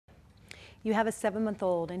You have a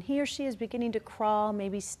 7-month-old and he or she is beginning to crawl,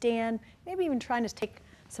 maybe stand, maybe even trying to take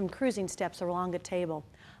some cruising steps along a table.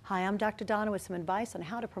 Hi, I'm Dr. Donna with some advice on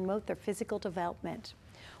how to promote their physical development.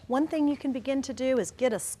 One thing you can begin to do is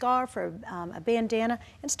get a scarf or a bandana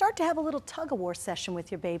and start to have a little tug-of-war session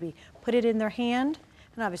with your baby. Put it in their hand,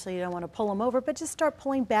 and obviously you don't want to pull them over, but just start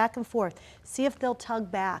pulling back and forth. See if they'll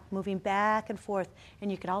tug back, moving back and forth.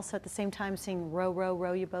 And you can also at the same time sing row, row,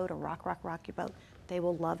 row your boat or rock, rock, rock your boat. They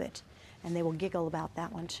will love it, and they will giggle about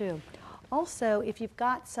that one too. Also, if you've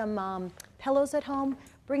got some pillows at home,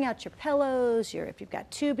 bring out your pillows, if you've got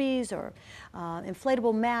tubies or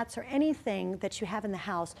inflatable mats or anything that you have in the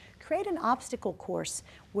house. Create an obstacle course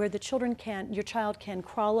where your child can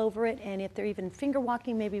crawl over it, and if they're even finger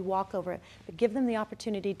walking, maybe walk over it. But give them the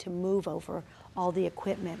opportunity to move over all the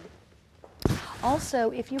equipment. Also,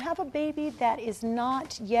 if you have a baby that is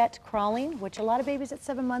not yet crawling, which a lot of babies at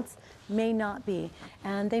 7 months may not be,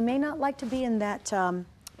 and they may not like to be in that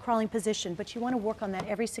crawling position, but you want to work on that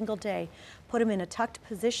every single day. Put them in a tucked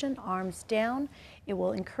position, arms down. It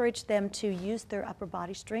will encourage them to use their upper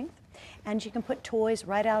body strength. And you can put toys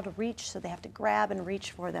right out of reach so they have to grab and reach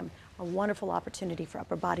for them. A wonderful opportunity for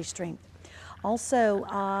upper body strength. Also,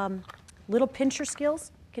 little pincher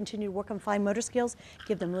skills. Continue to work on fine motor skills.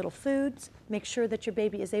 Give them little foods. Make sure that your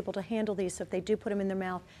baby is able to handle these, so if they do put them in their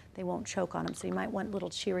mouth, they won't choke on them. So you might want little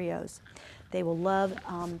Cheerios. They will love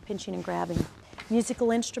pinching and grabbing.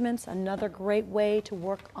 Musical instruments, another great way to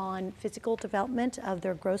work on physical development of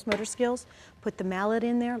their gross motor skills. Put the mallet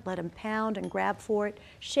in there, let them pound and grab for it.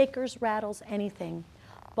 Shakers, rattles, anything.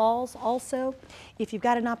 Balls also, if you've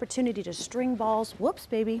got an opportunity to string balls, whoops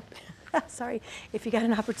baby, sorry, if you got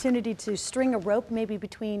an opportunity to string a rope maybe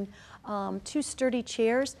between two sturdy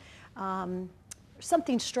chairs,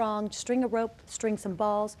 something strong, string a rope, string some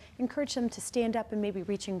balls, encourage them to stand up and maybe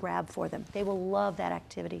reach and grab for them. They will love that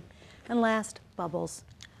activity. And last, bubbles.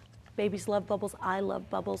 Babies love bubbles, I love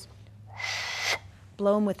bubbles.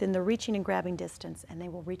 Blow them within the reaching and grabbing distance, and they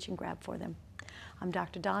will reach and grab for them. I'm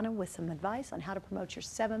Dr. Donna with some advice on how to promote your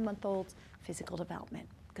 7-month-old's physical development.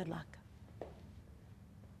 Good luck.